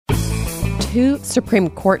2 Supreme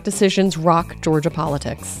Court decisions rock Georgia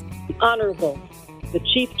politics. Honorable, the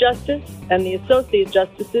Chief Justice and the Associate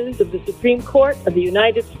Justices of the Supreme Court of the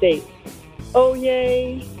United States. Oh,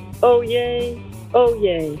 yay, oh, yay, oh,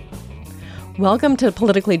 yay. Welcome to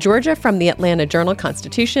Politically Georgia from the Atlanta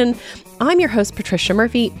Journal-Constitution. I'm your host, Patricia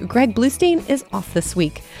Murphy. Greg Bluestein is off this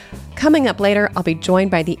week. Coming up later, I'll be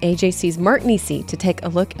joined by the AJC's Mark Niesse to take a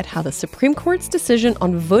look at how the Supreme Court's decision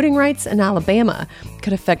on voting rights in Alabama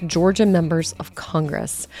could affect Georgia members of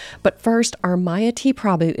Congress. But first, our Maya T.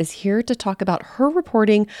 Prabhu is here to talk about her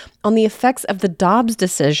reporting on the effects of the Dobbs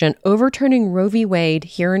decision overturning Roe v. Wade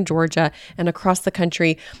here in Georgia and across the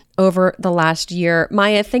country over the last year.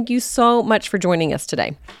 Maya, thank you so much for joining us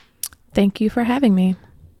today. Thank you for having me.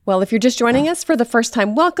 Well, if you're just joining us for the first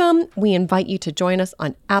time, welcome. We invite you to join us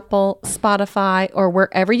on Apple, Spotify, or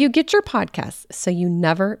wherever you get your podcasts so you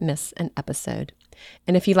never miss an episode.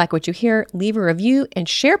 And if you like what you hear, leave a review and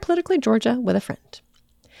share Politically Georgia with a friend.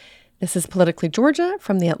 This is Politically Georgia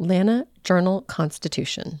from the Atlanta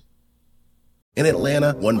Journal-Constitution. In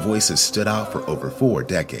Atlanta, one voice has stood out for over 4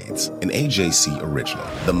 decades. An AJC original,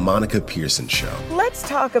 The Monica Pearson Show. Let's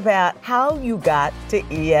talk about how you got to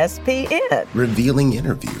ESPN. Revealing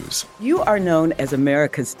interviews. You are known as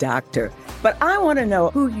America's doctor, but I want to know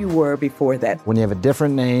who you were before that. When you have a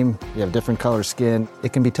different name, you have different color skin,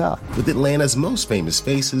 it can be tough. With Atlanta's most famous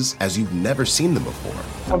faces as you've never seen them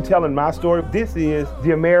before. I'm telling my story. This is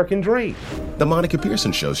the American dream. The Monica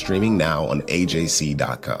Pearson Show, streaming now on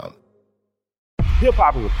AJC.com.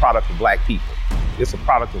 Hip-hop is a product of black people. It's a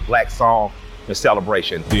product of black song and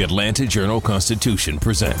celebration. The Atlanta Journal-Constitution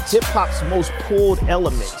presents hip-hop's most pulled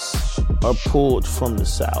elements are pulled from the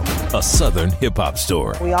South. A Southern hip-hop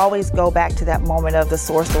story. We always go back to that moment of the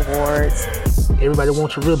Source Awards. Everybody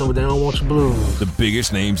wants your rhythm, but they don't want your blues. The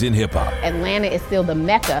biggest names in hip-hop. Atlanta is still the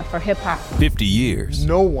mecca for hip-hop. 50 years.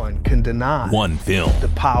 No one can deny one film. The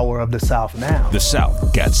power of the South now. The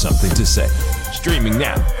South got something to say. Streaming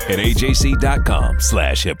now at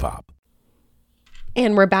ajc.com/hiphop.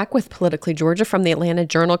 And we're back with Politically Georgia from the Atlanta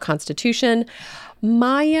Journal-Constitution.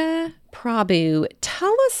 Maya Prabhu,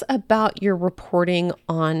 tell us about your reporting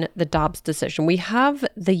on the Dobbs decision. We have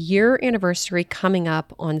the year anniversary coming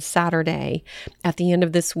up on Saturday at the end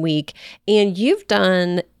of this week, and you've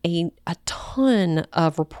done a ton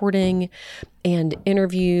of reporting and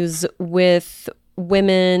interviews with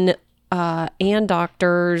women and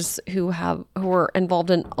doctors who are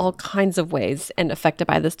involved in all kinds of ways and affected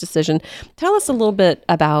by this decision. Tell us a little bit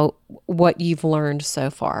about what you've learned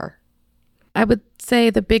so far. I would say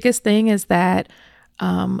the biggest thing is that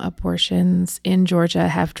abortions in Georgia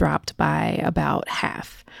have dropped by about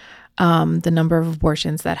half. The number of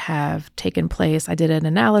abortions that have taken place. I did an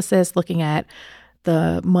analysis looking at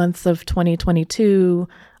the months of 2022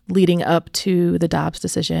 leading up to the Dobbs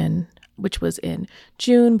decision, which was in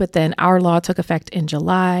June, but then our law took effect in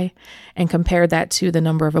July, and compared that to the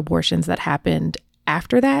number of abortions that happened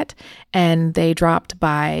after that, and they dropped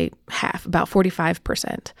by half, about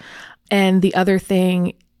 45%. And the other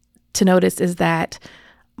thing to notice is that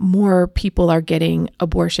more people are getting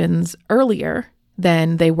abortions earlier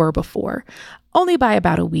than they were before, only by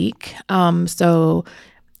about a week. So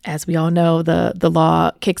as we all know, the law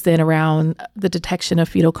kicks in around the detection of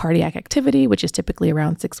fetal cardiac activity, which is typically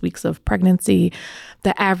around 6 weeks of pregnancy.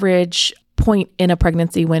 The average point in a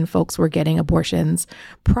pregnancy when folks were getting abortions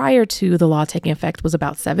prior to the law taking effect was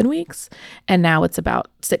about 7 weeks, and now it's about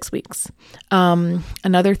 6 weeks.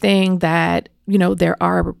 Another thing that, there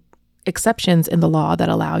are exceptions in the law that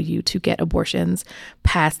allow you to get abortions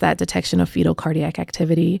past that detection of fetal cardiac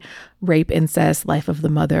activity, rape, incest, life of the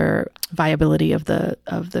mother, viability of the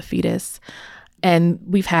fetus. And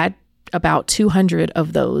we've had about 200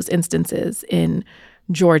 of those instances in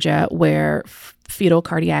Georgia where fetal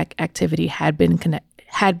cardiac activity had been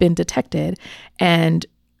detected, and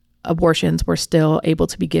abortions were still able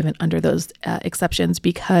to be given under those exceptions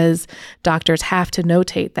because doctors have to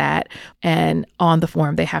notate that, and on the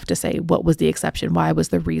form they have to say what was the exception, why was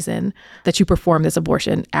the reason that you performed this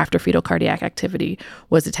abortion after fetal cardiac activity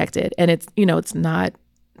was detected. And it's not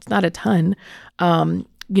a ton.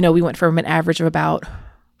 We went from an average of about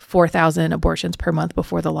 4,000 abortions per month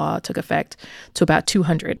before the law took effect to about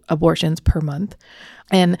 200 abortions per month.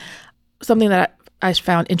 And something that I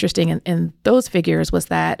found interesting in those figures was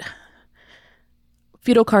that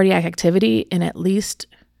fetal cardiac activity in at least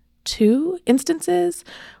 2 instances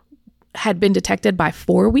had been detected by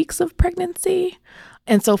 4 weeks of pregnancy.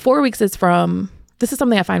 And so 4 weeks is this is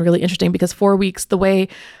something I find really interesting because 4 weeks, the way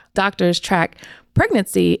doctors track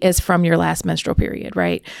pregnancy is from your last menstrual period,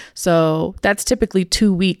 right? So that's typically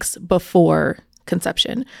 2 weeks before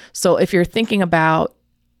conception. So if you're thinking about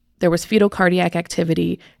there was fetal cardiac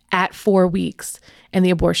activity at 4 weeks and the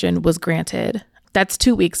abortion was granted. That's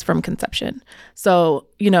 2 weeks from conception. So,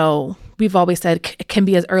 we've always said it can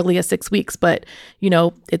be as early as 6 weeks, but,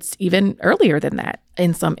 it's even earlier than that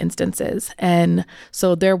in some instances. And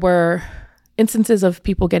so there were instances of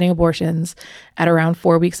people getting abortions at around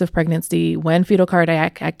 4 weeks of pregnancy when fetal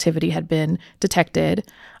cardiac activity had been detected.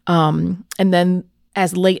 And then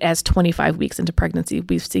as late as 25 weeks into pregnancy,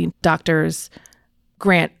 we've seen doctors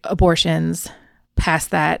grant abortions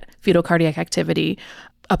past that fetal cardiac activity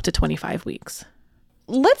up to 25 weeks.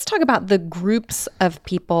 Let's talk about the groups of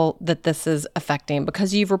people that this is affecting,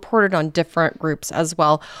 because you've reported on different groups as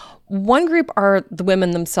well. One group are the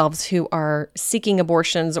women themselves who are seeking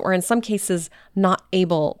abortions or in some cases not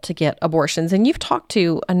able to get abortions. And you've talked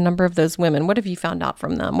to a number of those women. What have you found out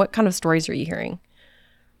from them? What kind of stories are you hearing?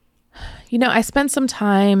 I spent some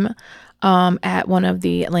time at one of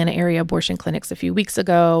the Atlanta area abortion clinics a few weeks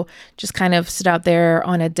ago, just kind of sit out there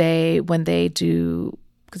on a day when they do,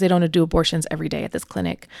 because they don't do abortions every day at this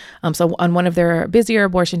clinic. So on one of their busier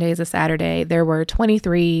abortion days, a Saturday, there were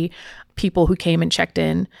 23 people who came and checked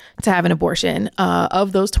in to have an abortion.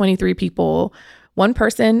 Of those 23 people, one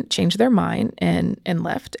person changed their mind and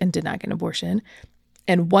left and did not get an abortion.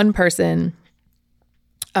 And one person,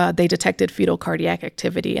 they detected fetal cardiac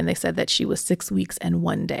activity and they said that she was 6 weeks and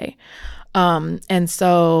 1 day. And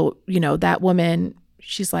so, that woman,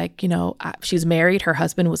 she's like, she's married. Her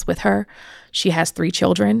husband was with her. She has 3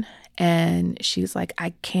 children. And she's like,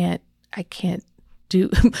 I can't do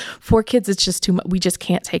 4 kids. It's just too much. We just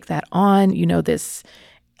can't take that on. This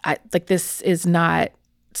is not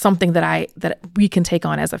something that we can take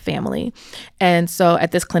on as a family. And so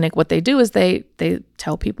at this clinic, what they do is they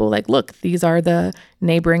tell people like, look, these are the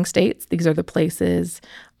neighboring states. These are the places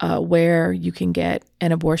where you can get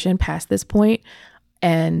an abortion past this point.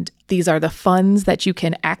 And these are the funds that you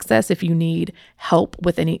can access if you need help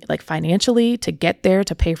with any, like financially, to get there,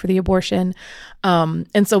 to pay for the abortion.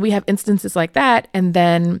 And so we have instances like that. And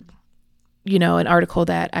then, an article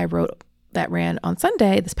that I wrote that ran on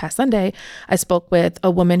Sunday, this past Sunday, I spoke with a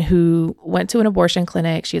woman who went to an abortion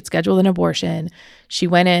clinic. She had scheduled an abortion. She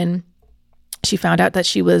went in, she found out that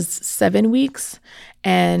she was 7 weeks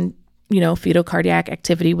and, fetal cardiac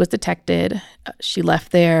activity was detected. She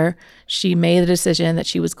left there. She made the decision that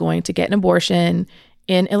she was going to get an abortion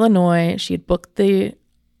in Illinois. She had booked the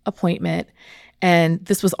appointment. And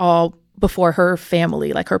this was all before her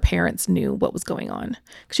family, like her parents, knew what was going on.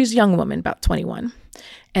 She's a young woman, about 21.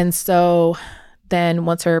 And so then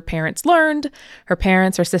once her parents learned,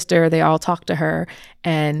 her sister, they all talked to her.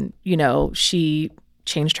 And, she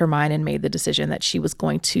changed her mind and made the decision that she was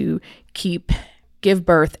going to give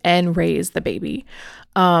birth and raise the baby.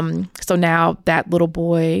 So now that little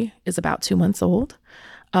boy is about 2 months old.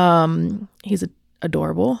 He's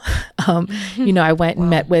adorable. I went and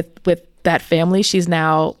met with that family. She's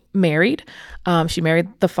now married. She married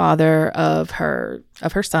the father of her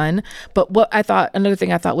son. But another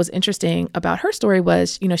thing I thought was interesting about her story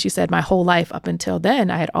was, she said, my whole life up until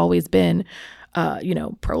then, I had always been,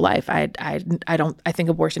 pro-life. I think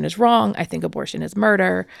abortion is wrong. I think abortion is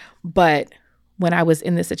murder. But when I was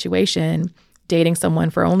in this situation, dating someone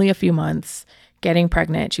for only a few months, getting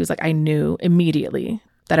pregnant, she was like, I knew immediately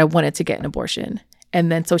that I wanted to get an abortion.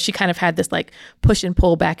 And then so she kind of had this like push and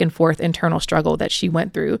pull back and forth internal struggle that she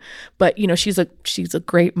went through. But, she's a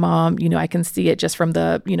great mom. I can see it just from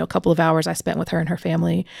the, couple of hours I spent with her and her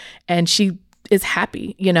family. And she is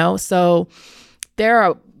happy, So there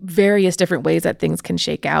are various different ways that things can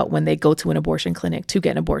shake out when they go to an abortion clinic to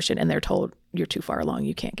get an abortion and they're told you're too far along,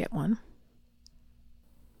 you can't get one.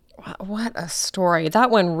 What a story.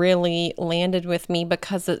 That one really landed with me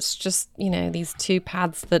because it's just, these two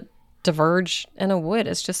paths that diverge in a wood.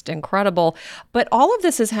 It's just incredible. But all of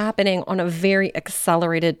this is happening on a very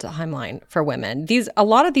accelerated timeline for women. A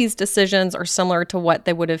lot of these decisions are similar to what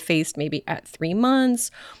they would have faced maybe at 3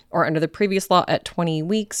 months or under the previous law at 20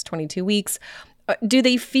 weeks, 22 weeks. Do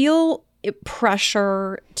they feel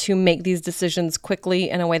pressure to make these decisions quickly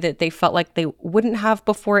in a way that they felt like they wouldn't have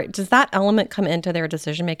before? Does that element come into their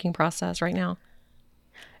decision-making process right now?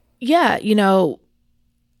 Yeah,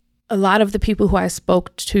 a lot of the people who I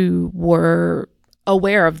spoke to were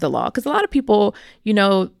aware of the law, because a lot of people,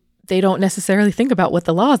 they don't necessarily think about what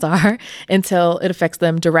the laws are until it affects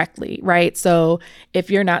them directly, right? So if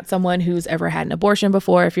you're not someone who's ever had an abortion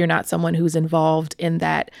before, if you're not someone who's involved in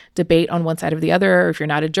that debate on one side or the other, or if you're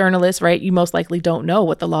not a journalist, right, you most likely don't know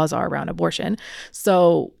what the laws are around abortion.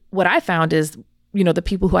 So what I found is, the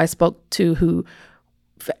people who I spoke to who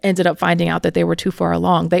ended up finding out that they were too far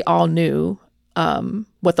along, they all knew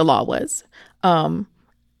what the law was.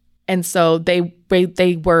 And so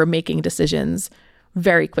they were making decisions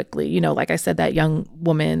very quickly. You know, like I said, that young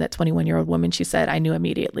woman, that 21-year-old woman, she said, I knew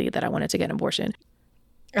immediately that I wanted to get an abortion.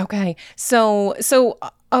 Okay. So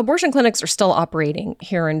abortion clinics are still operating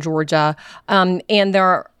here in Georgia. And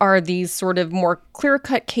there are these sort of more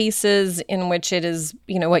clear-cut cases in which it is,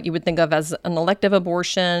 you know, what you would think of as an elective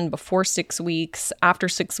abortion before 6 weeks. After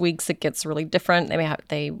 6 weeks, it gets really different.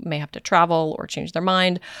 They may have to travel or change their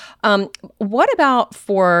mind. What about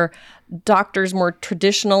for doctors, more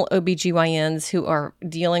traditional OBGYNs who are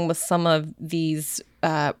dealing with some of these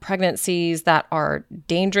pregnancies that are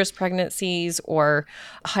dangerous pregnancies or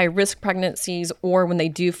high-risk pregnancies, or when they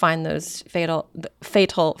do find those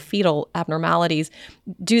fatal fetal abnormalities,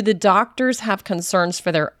 do the doctors have concerns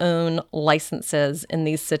for their own licenses in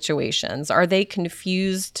these situations? Are they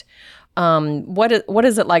confused? What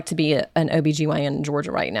is it like to be an OBGYN in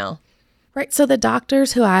Georgia right now? Right. So the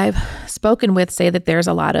doctors who I've spoken with say that there's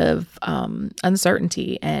a lot of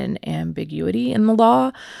uncertainty and ambiguity in the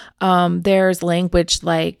law. There's language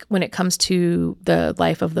like when it comes to the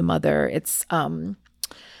life of the mother, it's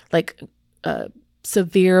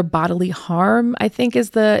severe bodily harm, I think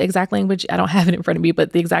is the exact language. I don't have it in front of me,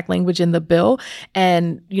 but the exact language in the bill.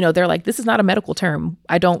 And, you know, they're like, this is not a medical term.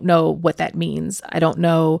 I don't know what that means. I don't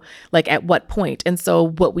know, like, at what point. And so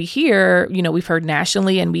what we hear, you know, we've heard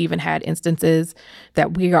nationally, and we even had instances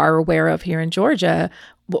that we are aware of here in Georgia.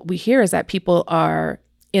 What we hear is that people are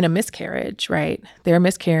in a miscarriage, right? They're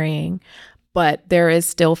miscarrying, but there is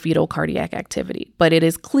still fetal cardiac activity. But it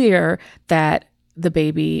is clear that the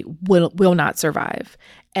baby will not survive.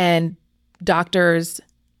 And doctors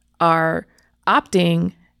are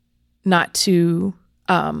opting not to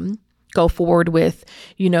go forward with,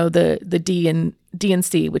 you know, the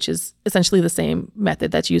D&C, which is essentially the same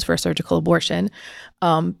method that's used for a surgical abortion,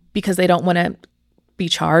 because they don't want to be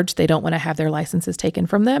charged. They don't want to have their licenses taken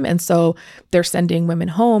from them. And so they're sending women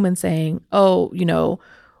home and saying, oh, you know,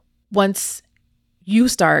 once it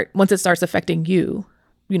starts affecting you,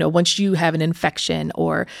 you know, once you have an infection,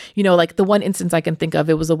 or, you know, like the one instance I can think of,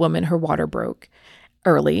 it was a woman, her water broke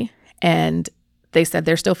early and they said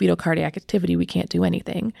there's still fetal cardiac activity. We can't do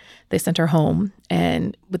anything. They sent her home.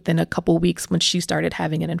 And within a couple weeks, when she started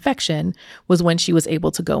having an infection, was when she was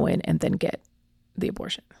able to go in and then get the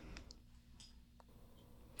abortion.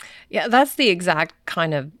 Yeah, that's the exact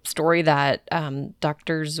kind of story that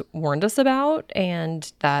doctors warned us about, and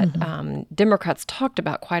that Democrats talked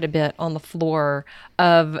about quite a bit on the floor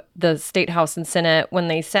of the State House and Senate when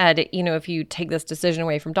they said, you know, if you take this decision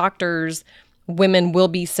away from doctors, women will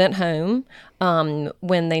be sent home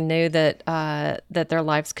when they know that that their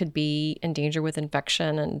lives could be in danger with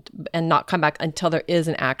infection and not come back until there is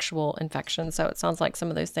an actual infection. So it sounds like some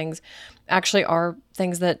of those things actually are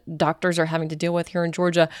things that doctors are having to deal with here in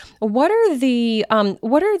Georgia. What are the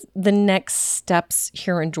next steps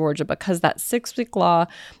here in Georgia? Because that 6-week law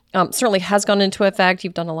certainly has gone into effect.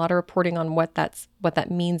 You've done a lot of reporting on what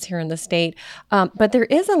that means here in the state. But there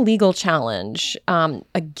is a legal challenge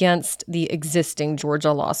against the existing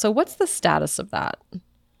Georgia law. So what's the status of that?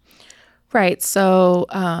 Right. So,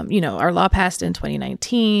 you know, our law passed in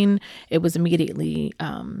 2019. It was immediately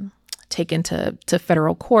taken to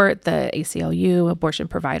federal court. The ACLU, abortion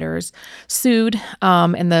providers, sued,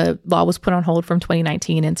 and the law was put on hold from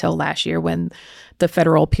 2019 until last year when the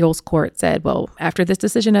federal appeals court said, well, after this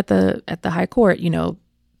decision at the high court, you know,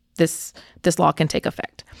 this law can take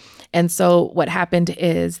effect. And so what happened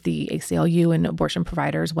is the ACLU and abortion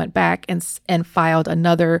providers went back and filed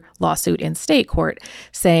another lawsuit in state court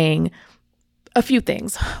saying a few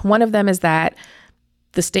things. One of them is that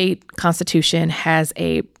the state constitution has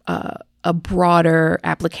a broader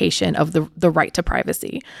application of the right to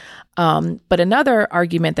privacy. But another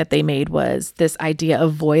argument that they made was this idea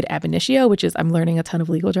of void ab initio, which is, I'm learning a ton of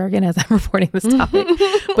legal jargon as I'm reporting this topic,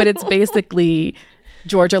 but it's basically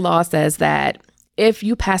Georgia law says that if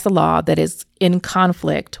you pass a law that is in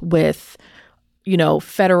conflict with, you know,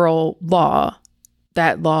 federal law,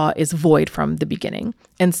 that law is void from the beginning.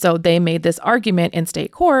 And so they made this argument in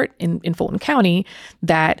state court in Fulton County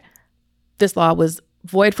that this law was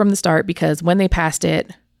void from the start because when they passed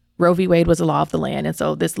it, Roe v. Wade was the law of the land. And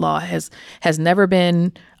so this law has never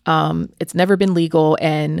been, it's never been legal,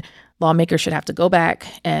 and lawmakers should have to go back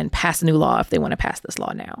and pass a new law if they want to pass this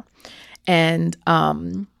law now. And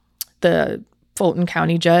the Fulton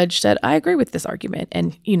County judge said, I agree with this argument.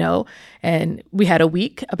 And, you know, and we had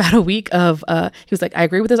about a week of, he was like, I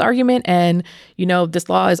agree with this argument. And, you know, this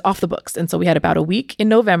law is off the books. And so we had about a week in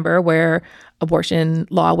November where abortion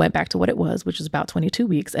law went back to what it was, which was about 22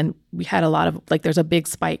 weeks. And we had a lot of, like, there's a big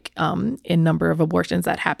spike in number of abortions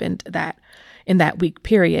that happened in that week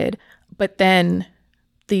period. But then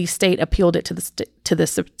the state appealed it to the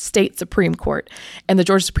state Supreme Court. And the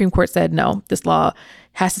Georgia Supreme Court said, no, this law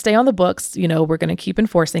has to stay on the books. You know, we're going to keep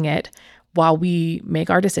enforcing it while we make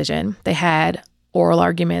our decision. They had oral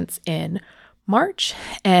arguments in March,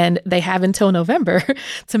 and they have until November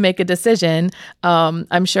to make a decision.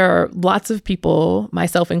 I'm sure lots of people,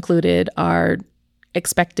 myself included, are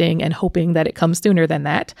expecting and hoping that it comes sooner than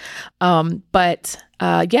that. So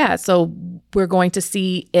we're going to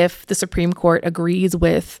see if the Supreme Court agrees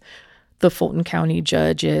with the Fulton County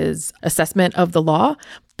judge's assessment of the law.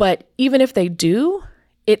 But even if they do,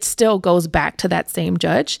 it still goes back to that same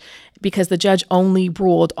judge, because the judge only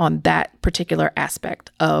ruled on that particular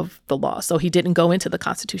aspect of the law. So he didn't go into the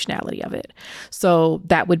constitutionality of it. So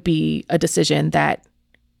that would be a decision that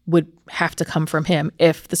would have to come from him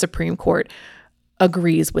if the Supreme Court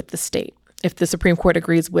agrees with the state. If the Supreme Court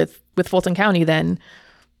agrees with Fulton County, then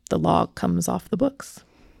the law comes off the books.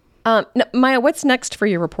 Maya, what's next for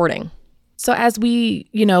your reporting? So as we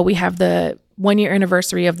have the 1-year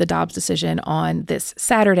anniversary of the Dobbs decision on this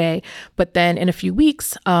Saturday, but then in a few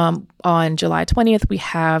weeks, on July 20th, we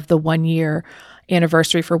have the 1-year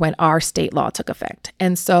anniversary for when our state law took effect.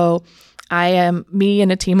 And so me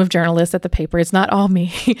and a team of journalists at the paper, it's not all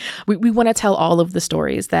me. we want to tell all of the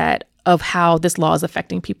stories of how this law is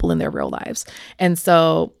affecting people in their real lives. And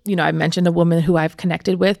so, I mentioned a woman who I've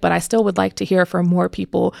connected with, but I still would like to hear from more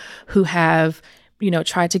people who have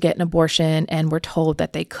tried to get an abortion and were told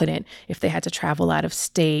that they couldn't, if they had to travel out of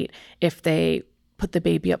state, if they put the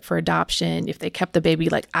baby up for adoption, if they kept the baby.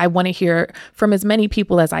 Like, I want to hear from as many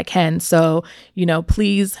people as I can. So,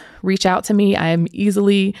 please reach out to me. I am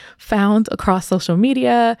easily found across social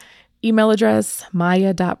media. Email address,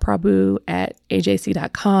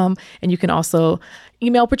 maya.prabhu@ajc.com. And you can also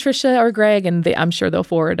email Patricia or Greg, and I'm sure they'll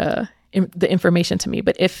forward the information to me.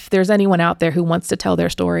 But if there's anyone out there who wants to tell their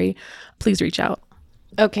story, please reach out.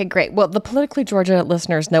 Okay, great. Well, the Politically Georgia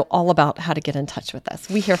listeners know all about how to get in touch with us.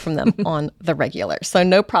 We hear from them on the regular, so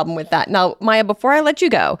no problem with that. Now, Maya, before I let you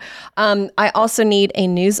go, I also need a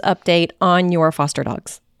news update on your foster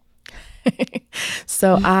dogs.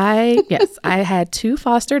 So I had 2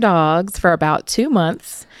 foster dogs for about 2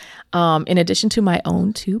 months, in addition to my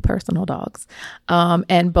own 2 personal dogs.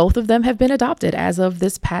 And both of them have been adopted as of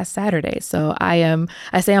this past Saturday. So I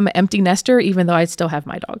say I'm an empty nester, even though I still have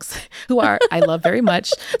my dogs who I love very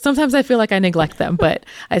much. Sometimes I feel like I neglect them, but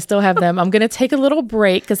I still have them. I'm going to take a little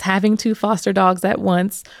break because having 2 foster dogs at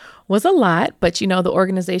once was a lot. But, the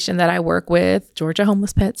organization that I work with, Georgia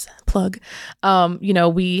Homeless Pets, plug,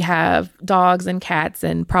 we have dogs and cats,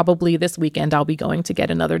 and probably this weekend I'll be going to get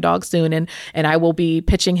another dog soon. And I will be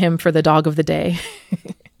pitching him for the dog of the day.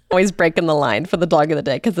 Always breaking the line for the dog of the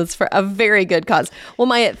day because it's for a very good cause. Well,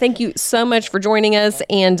 Maya, thank you so much for joining us.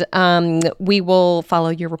 And we will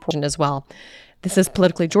follow your report as well. This is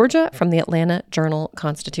Politically Georgia from the Atlanta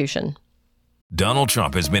Journal-Constitution. Donald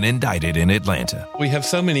Trump has been indicted in Atlanta. We have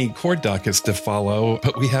so many court dockets to follow,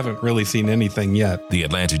 but we haven't really seen anything yet. The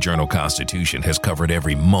Atlanta Journal-Constitution has covered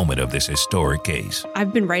every moment of this historic case.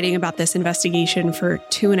 I've been writing about this investigation for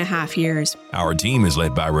 2.5 years. Our team is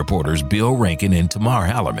led by reporters Bill Rankin and Tamar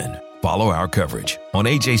Hallerman. Follow our coverage on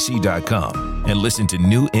AJC.com and listen to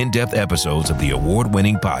new in-depth episodes of the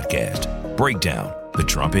award-winning podcast, Breakdown, the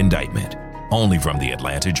Trump Indictment, only from the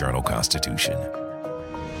Atlanta Journal-Constitution.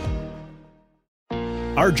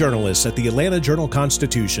 Our journalists at the Atlanta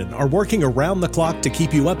Journal-Constitution are working around the clock to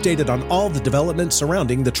keep you updated on all the developments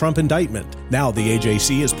surrounding the Trump indictment. Now the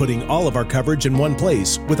AJC is putting all of our coverage in one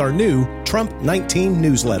place with our new Trump 19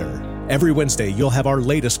 newsletter. Every Wednesday, you'll have our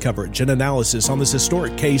latest coverage and analysis on this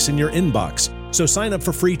historic case in your inbox. So sign up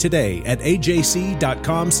for free today at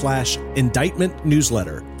ajc.com/indictment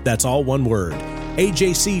newsletter. That's all one word.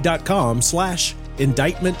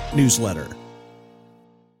 ajc.com/indictment newsletter.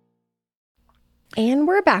 And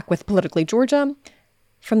we're back with Politically Georgia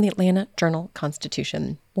from the Atlanta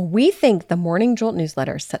Journal-Constitution. Well, we think the Morning Jolt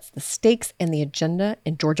newsletter sets the stakes and the agenda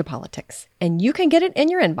in Georgia politics. And you can get it in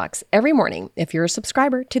your inbox every morning if you're a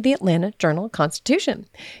subscriber to the Atlanta Journal-Constitution.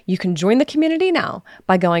 You can join the community now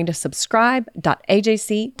by going to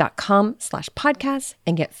subscribe.ajc.com/podcast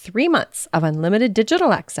and get 3 months of unlimited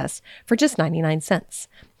digital access for just 99 cents.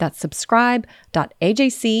 That's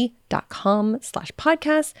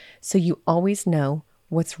subscribe.ajc.com/podcast so you always know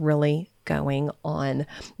what's really going on.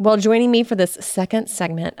 Well, joining me for this second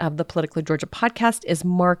segment of the Politically Georgia podcast is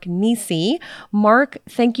Mark Nisi. Mark,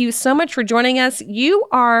 thank you so much for joining us. You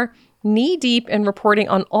are knee-deep in reporting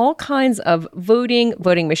on all kinds of voting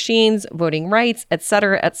machines, voting rights, et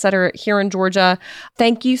cetera, here in Georgia.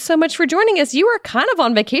 Thank you so much for joining us. You are kind of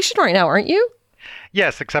on vacation right now, aren't you?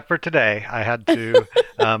 Yes, except for today. I had to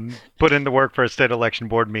put in the work for a state election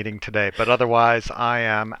board meeting today, but otherwise I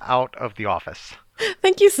am out of the office.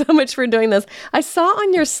 Thank you so much for doing this. I saw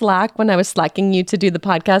on your Slack when I was slacking you to do the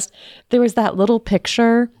podcast, there was that little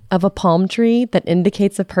picture of a palm tree that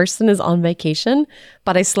indicates a person is on vacation,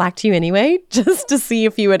 but I slacked you anyway just to see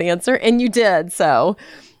if you would answer, and you did. So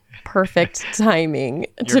perfect timing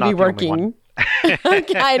to be working.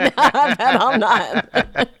 Okay, I bet I'm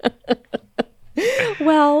not.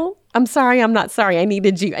 Well, I'm sorry. I'm not sorry. I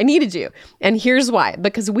needed you. And here's why.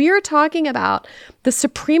 Because we are talking about the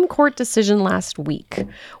Supreme Court decision last week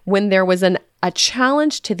when there was a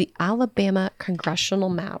challenge to the Alabama congressional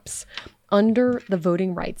maps under the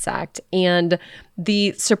Voting Rights Act. And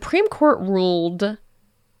the Supreme Court ruled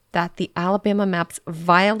that the Alabama maps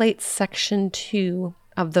violate Section 2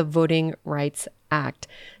 of the Voting Rights Act.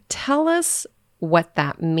 Tell us what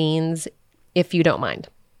that means, if you don't mind.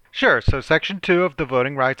 Sure. So Section 2 of the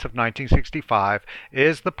Voting Rights of 1965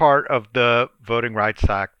 is the part of the Voting Rights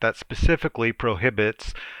Act that specifically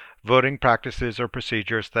prohibits voting practices or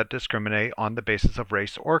procedures that discriminate on the basis of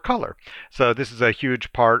race or color. So this is a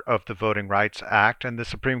huge part of the Voting Rights Act, and the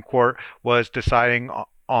Supreme Court was deciding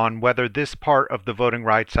on whether this part of the Voting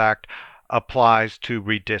Rights Act applies to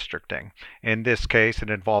redistricting. In this case, it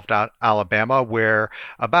involved Alabama, where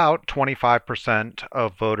about 25%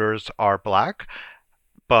 of voters are black,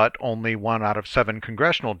 but only 1 out of 7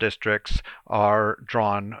 congressional districts are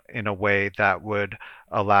drawn in a way that would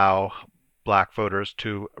allow black voters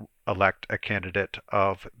to elect a candidate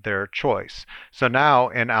of their choice. So now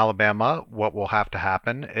in Alabama, what will have to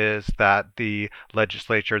happen is that the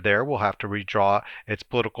legislature there will have to redraw its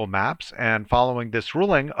political maps, and following this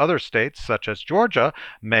ruling, other states such as Georgia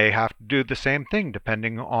may have to do the same thing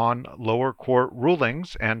depending on lower court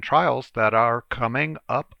rulings and trials that are coming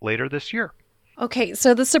up later this year. Okay,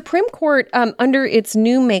 so the Supreme Court, under its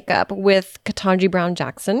new makeup with Ketanji Brown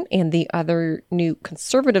Jackson and the other new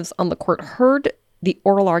conservatives on the court, heard the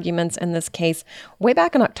oral arguments in this case way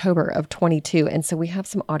back in October of 22. And so we have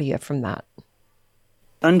some audio from that.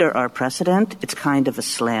 Under our precedent, it's kind of a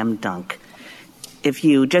slam dunk. If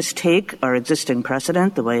you just take our existing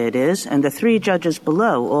precedent the way it is, and the 3 judges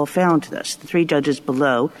below all found this. The 3 judges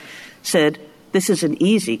below said, this is an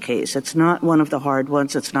easy case. It's not one of the hard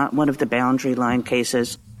ones. It's not one of the boundary line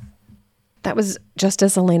cases. That was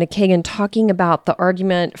Justice Elena Kagan talking about the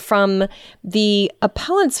argument from the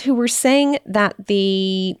appellants who were saying that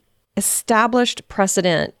the established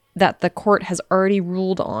precedent that the court has already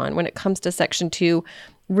ruled on when it comes to Section 2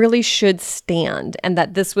 really should stand, and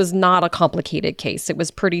that this was not a complicated case. It was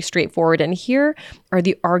pretty straightforward. And here are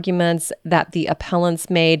the arguments that the appellants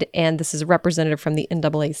made, and this is a representative from the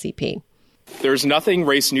NAACP. There's nothing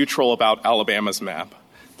race neutral about Alabama's map.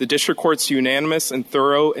 The district court's unanimous and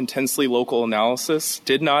thorough, intensely local analysis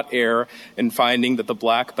did not err in finding that the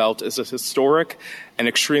Black Belt is a historic and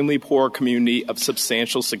extremely poor community of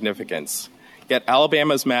substantial significance. Yet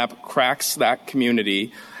Alabama's map cracks that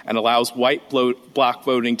community and allows white black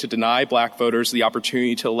voting to deny black voters the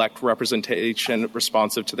opportunity to elect representation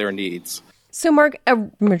responsive to their needs. So, Mark, a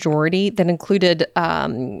majority that included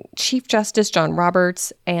Chief Justice John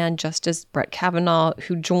Roberts and Justice Brett Kavanaugh,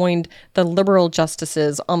 who joined the liberal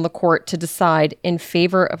justices on the court to decide in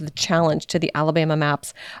favor of the challenge to the Alabama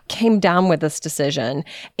maps, came down with this decision.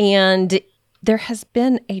 And there has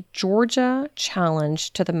been a Georgia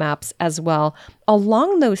challenge to the maps as well,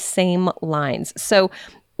 along those same lines. So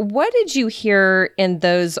what did you hear in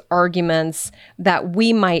those arguments that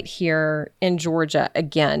we might hear in Georgia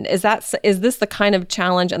again? Is this the kind of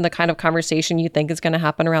challenge and the kind of conversation you think is going to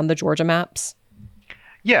happen around the Georgia maps?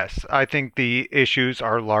 Yes, I think the issues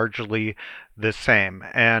are largely the same.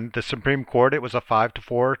 And the Supreme Court, it was a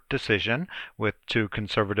 5-4 decision with 2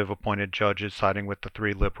 conservative appointed judges siding with the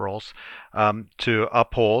 3 liberals to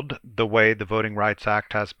uphold the way the Voting Rights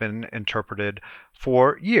Act has been interpreted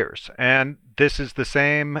for years. And this is the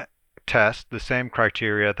same test, the same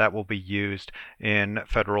criteria that will be used in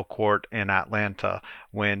federal court in Atlanta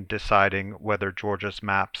when deciding whether Georgia's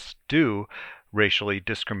maps do racially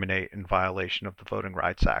discriminate in violation of the Voting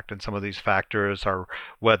Rights Act. And some of these factors are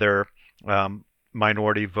whether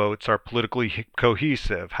minority votes are politically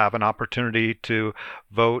cohesive, have an opportunity to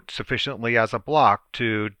vote sufficiently as a bloc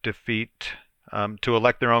to to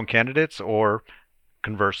elect their own candidates, or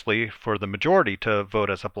conversely, for the majority to vote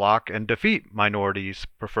as a bloc and defeat minorities'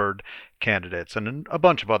 preferred candidates, and a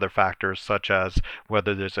bunch of other factors such as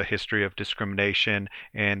whether there's a history of discrimination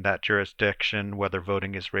in that jurisdiction, whether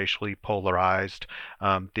voting is racially polarized,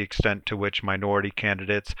 the extent to which minority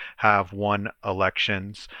candidates have won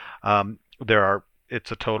elections. There are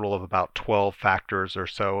it's a total of about 12 factors or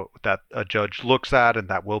so that a judge looks at and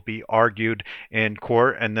that will be argued in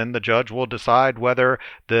court. And then the judge will decide whether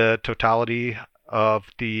the totality of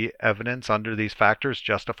the evidence under these factors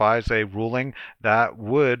justifies a ruling that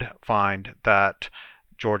would find that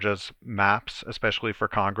Georgia's maps, especially for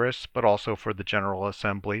Congress, but also for the General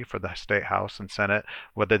Assembly, for the State House and Senate,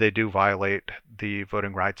 whether they do violate the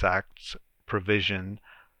Voting Rights Act's provision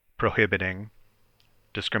prohibiting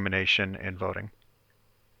discrimination in voting.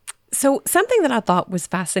 So something that I thought was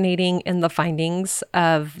fascinating in the findings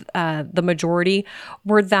of the majority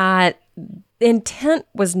were that intent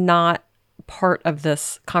was not part of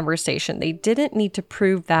this conversation. They didn't need to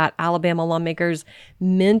prove that Alabama lawmakers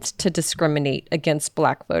meant to discriminate against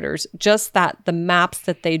Black voters, just that the maps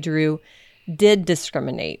that they drew did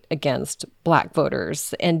discriminate against Black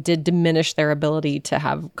voters and did diminish their ability to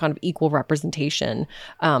have kind of equal representation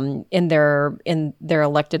in their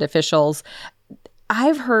elected officials.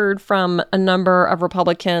 I've heard from a number of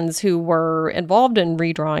Republicans who were involved in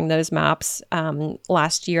redrawing those maps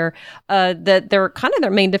last year that their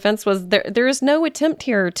main defense was there is no attempt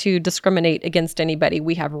here to discriminate against anybody.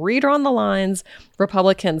 We have redrawn the lines.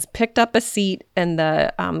 Republicans picked up a seat in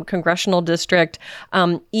the congressional district,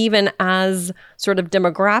 even as sort of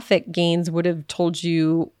demographic gains would have told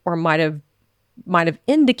you or might have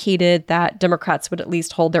indicated that Democrats would at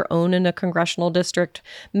least hold their own in a congressional district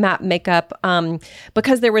map makeup.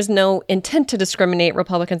 Because there was no intent to discriminate,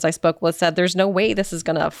 Republicans I spoke with said there's no way this is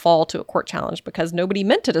going to fall to a court challenge because nobody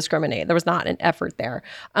meant to discriminate. There was not an effort there.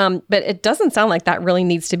 But it doesn't sound like that really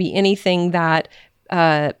needs to be anything that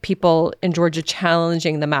people in Georgia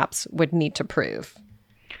challenging the maps would need to prove.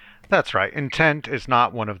 That's right. Intent is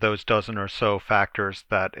not one of those dozen or so factors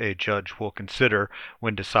that a judge will consider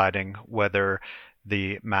when deciding whether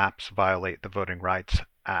the maps violate the Voting Rights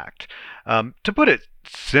Act. To put it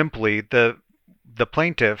simply, the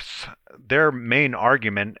plaintiffs, their main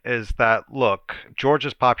argument is that, look,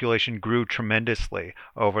 Georgia's population grew tremendously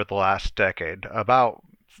over the last decade, about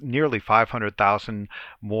nearly 500,000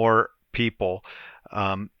 more people,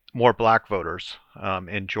 more Black voters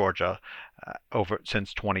in Georgia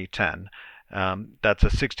since 2010. That's a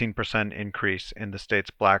 16% increase in the state's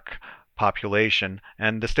Black population,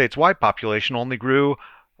 and the state's white population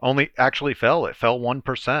actually fell. It fell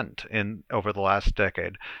 1% over the last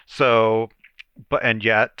decade. And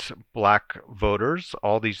yet Black voters,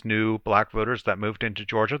 all these new Black voters that moved into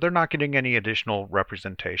Georgia, they're not getting any additional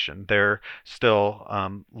representation. They're still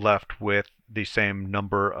left with the same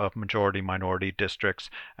number of majority-minority districts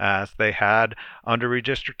as they had under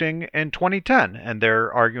redistricting in 2010. And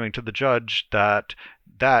they're arguing to the judge that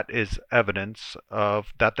that is evidence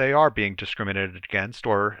of that they are being discriminated against,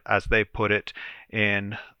 or as they put it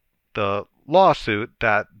in the lawsuit,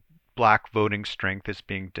 that Black voting strength is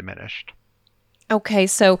being diminished. Okay,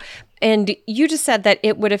 so, and you just said that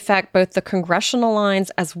it would affect both the congressional lines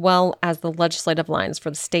as well as the legislative lines for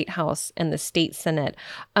the state house and the state senate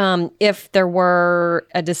if there were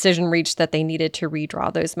a decision reached that they needed to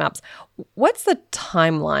redraw those maps. What's the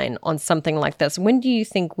timeline on something like this? When do you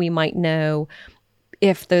think we might know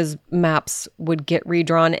if those maps would get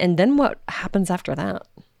redrawn, and then what happens after that?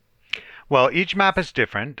 Well, each map is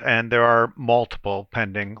different, and there are multiple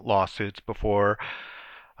pending lawsuits before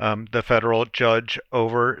the federal judge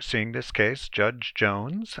overseeing this case, Judge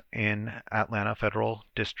Jones, in Atlanta Federal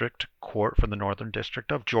District Court for the Northern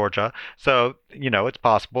District of Georgia. So, it's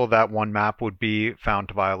possible that one map would be found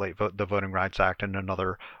to violate the Voting Rights Act and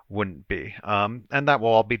another wouldn't be. And that will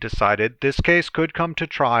all be decided. This case could come to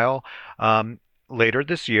trial later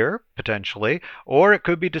this year, potentially, or it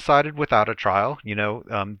could be decided without a trial.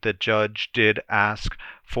 The judge did ask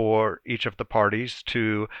for each of the parties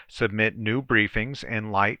to submit new briefings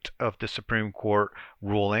in light of the Supreme Court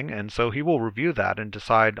ruling, and so he will review that and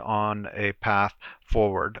decide on a path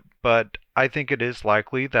forward. But I think it is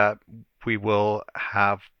likely that we will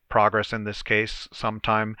have progress in this case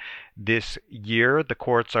sometime this year. The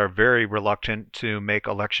courts are very reluctant to make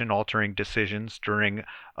election-altering decisions during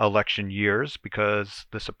election years because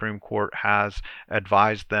the Supreme Court has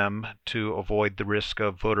advised them to avoid the risk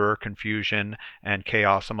of voter confusion and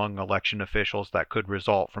chaos among election officials that could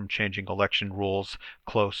result from changing election rules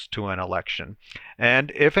close to an election.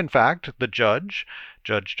 And if, in fact, Judge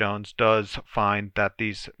Jones does find that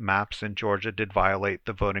these maps in Georgia did violate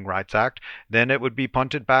the Voting Rights Act, then it would be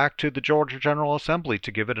punted back to the Georgia General Assembly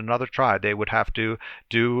to give it another try. They would have to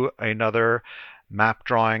do another map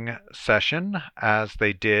drawing session, as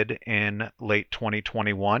they did in late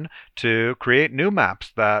 2021, to create new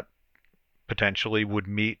maps that potentially would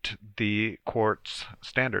meet the court's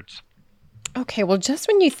standards. Okay, well, just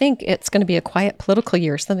when you think it's going to be a quiet political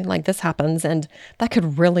year, something like this happens, and that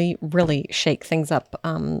could really, really shake things up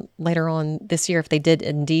later on this year if they did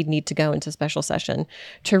indeed need to go into special session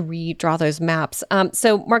to redraw those maps.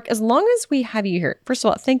 So, Mark, as long as we have you here, first of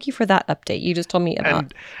all, thank you for that update. You just told me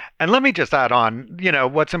about. And let me just add on,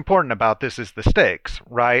 what's important about this is the stakes,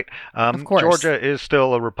 right? Of course. Georgia is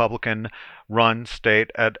still a Republican-run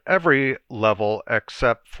state at every level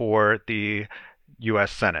except for the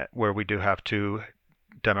U.S. Senate, where we do have 2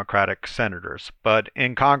 Democratic senators. But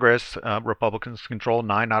in Congress, Republicans control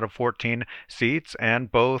 9 out of 14 seats,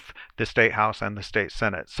 and both the state House and the state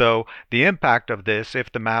Senate. So the impact of this,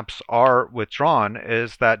 if the maps are withdrawn,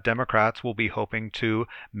 is that Democrats will be hoping to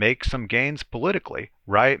make some gains politically,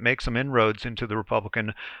 right? Make some inroads into the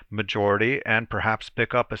Republican majority and perhaps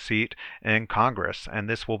pick up a seat in Congress. And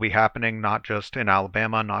this will be happening not just in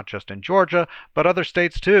Alabama, not just in Georgia, but other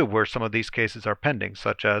states too, where some of these cases are pending,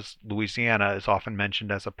 such as Louisiana is often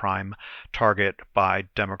mentioned as a prime target by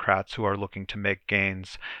Democrats who are looking to make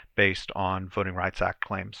gains based on Voting Rights Act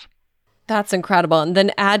claims. That's incredible. And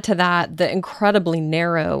then add to that the incredibly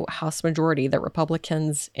narrow House majority that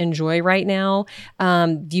Republicans enjoy right now.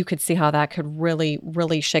 You could see how that could really,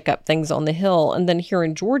 really shake up things on the Hill. And then here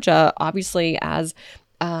in Georgia, obviously, as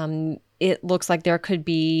it looks like there could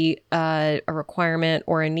be a requirement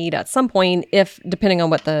or a need at some point, if depending on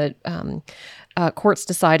what the courts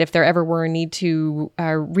decide, if there ever were a need to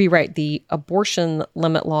rewrite the abortion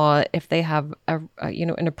limit law, if they have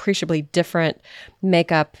an appreciably different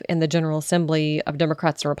makeup in the General Assembly of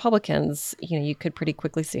Democrats and Republicans, you could pretty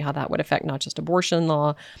quickly see how that would affect not just abortion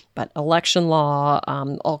law, but election law,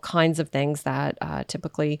 all kinds of things that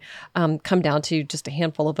typically come down to just a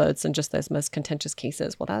handful of votes in just those most contentious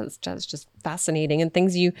cases. Well, that's just fascinating, and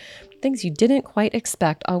things you didn't quite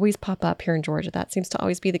expect always pop up here in Georgia. That seems to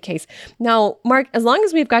always be the case. Now, Mark, as long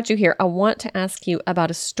as we've got you here, I want to ask you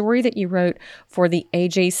about a story that you wrote for the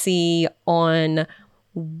AJC on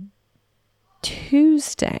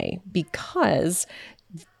Tuesday, because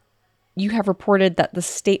you have reported that the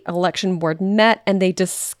state election board met and they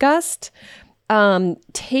discussed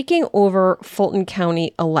taking over Fulton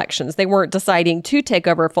County elections. They weren't deciding to take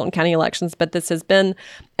over Fulton County elections, but this has been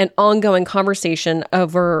an ongoing conversation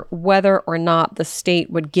over whether or not the state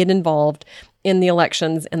would get involved in the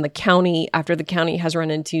elections in the county after the county has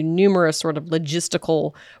run into numerous sort of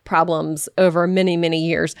logistical problems over many, many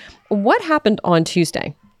years. What happened on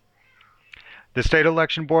Tuesday? The state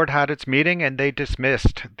election board had its meeting and they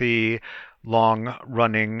dismissed the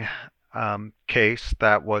long-running case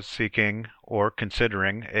that was seeking or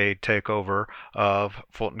considering a takeover of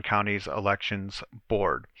Fulton County's elections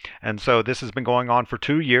board. And so this has been going on for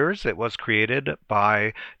 2 years. It was created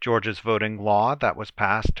by Georgia's voting law that was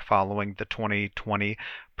passed following the 2020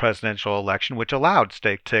 presidential election, which allowed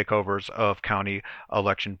state takeovers of county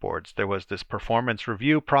election boards. There was this performance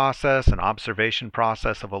review process and observation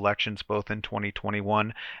process of elections both in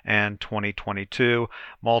 2021 and 2022,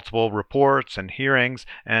 multiple reports and hearings,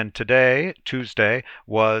 and today, Tuesday,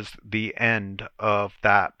 was the end of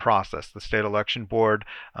that process. The state election board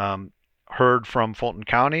heard from Fulton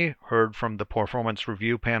County, heard from the performance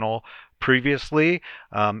review panel previously,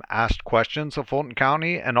 asked questions of Fulton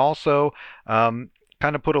County, and also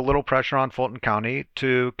kind of put a little pressure on Fulton County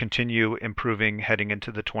to continue improving heading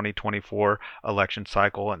into the 2024 election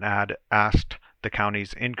cycle, and asked the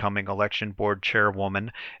county's incoming election board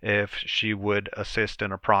chairwoman if she would assist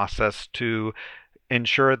in a process to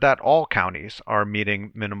ensure that all counties are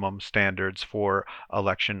meeting minimum standards for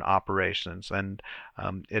election operations. And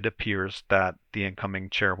it appears that the incoming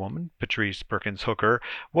chairwoman, Patrice Perkins Hooker,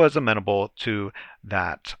 was amenable to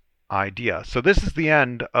that idea. So this is the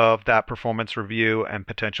end of that performance review and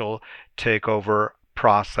potential takeover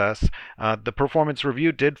process. The performance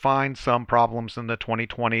review did find some problems in the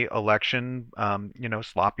 2020 election,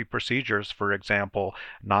 sloppy procedures, for example,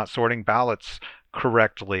 not sorting ballots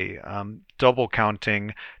correctly, double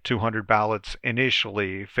counting 200 ballots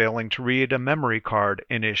initially, failing to read a memory card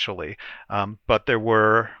initially. But there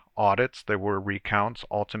were audits, there were recounts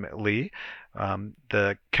ultimately.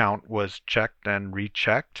 The count was checked and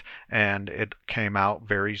rechecked, and it came out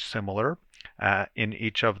very similar in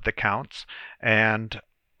each of the counts. And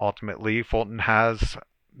ultimately, Fulton has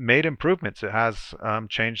made improvements. It has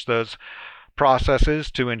changed those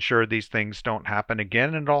processes to ensure these things don't happen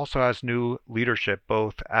again, and it also has new leadership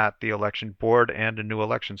both at the election board and a new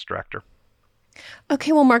elections director.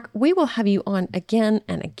 Okay, well, Mark, we will have you on again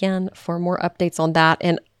and again for more updates on that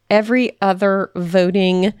and every other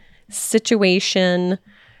voting situation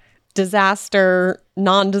disaster,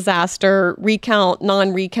 non-disaster, recount,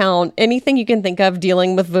 non-recount, anything you can think of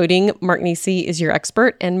dealing with voting, Mark Nisi is your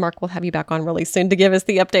expert. And Mark, we'll have you back on really soon to give us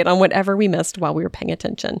the update on whatever we missed while we were paying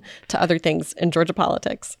attention to other things in Georgia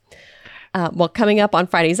politics. Well, coming up on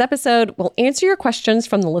Friday's episode, we'll answer your questions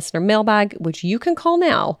from the listener mailbag, which you can call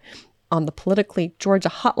now on the Politically Georgia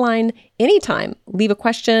hotline anytime. Leave a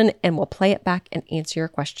question and we'll play it back and answer your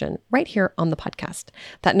question right here on the podcast.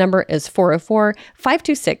 That number is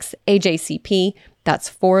 404-526-AJCP. That's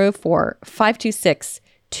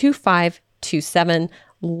 404-526-2527.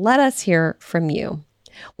 Let us hear from you.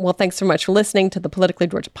 Well, thanks so much for listening to the Politically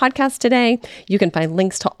Georgia podcast today. You can find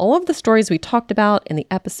links to all of the stories we talked about in the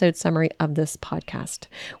episode summary of this podcast.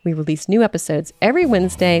 We release new episodes every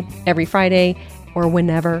Wednesday, every Friday, or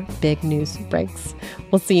whenever big news breaks.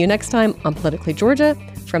 We'll see you next time on Politically Georgia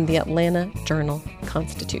from the Atlanta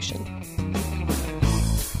Journal-Constitution.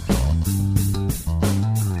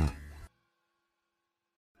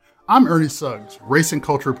 I'm Ernie Suggs, race and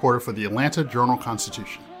culture reporter for the Atlanta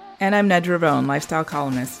Journal-Constitution. And I'm Nedra Ravone, lifestyle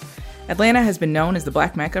columnist. Atlanta has been known as the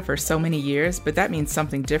Black Mecca for so many years, but that means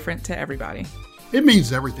something different to everybody. It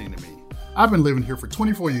means everything to me. I've been living here for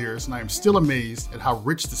 24 years, and I am still amazed at how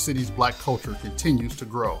rich the city's Black culture continues to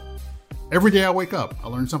grow. Every day I wake up, I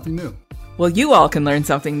learn something new. Well, you all can learn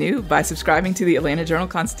something new by subscribing to the Atlanta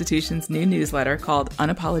Journal-Constitution's new newsletter called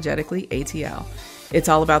Unapologetically ATL. It's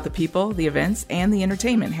all about the people, the events, and the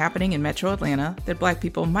entertainment happening in Metro Atlanta that Black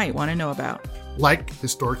people might want to know about. Like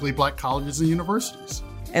historically Black colleges and universities,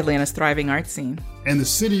 Atlanta's thriving art scene, and the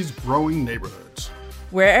city's growing neighborhoods.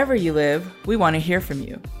 Wherever you live, we want to hear from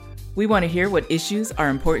you. We want to hear what issues are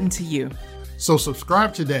important to you. So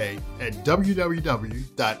subscribe today at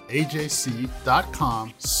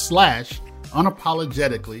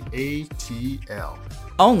www.ajc.com/unapologeticallyATL.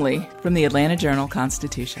 Only from the Atlanta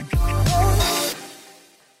Journal-Constitution.